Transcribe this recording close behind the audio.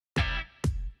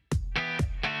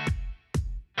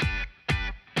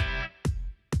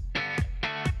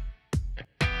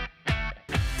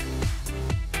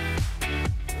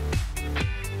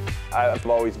I've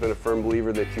always been a firm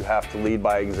believer that you have to lead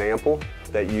by example,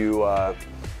 that you,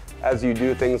 as you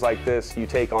do things like this, you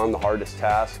take on the hardest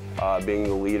task, being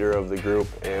the leader of the group,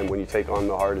 and when you take on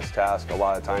the hardest task, a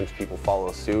lot of times people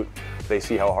follow suit. They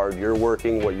see how hard you're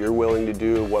working, what you're willing to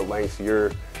do, what lengths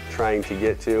you're trying to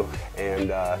get to,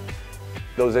 and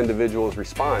those individuals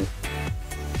respond.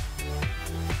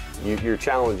 You're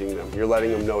challenging them. You're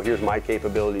letting them know, here's my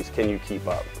capabilities, can you keep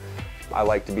up? I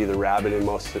like to be the rabbit in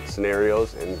most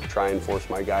scenarios and try and force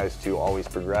my guys to always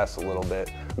progress a little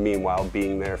bit, meanwhile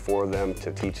being there for them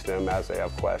to teach them as they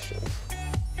have questions.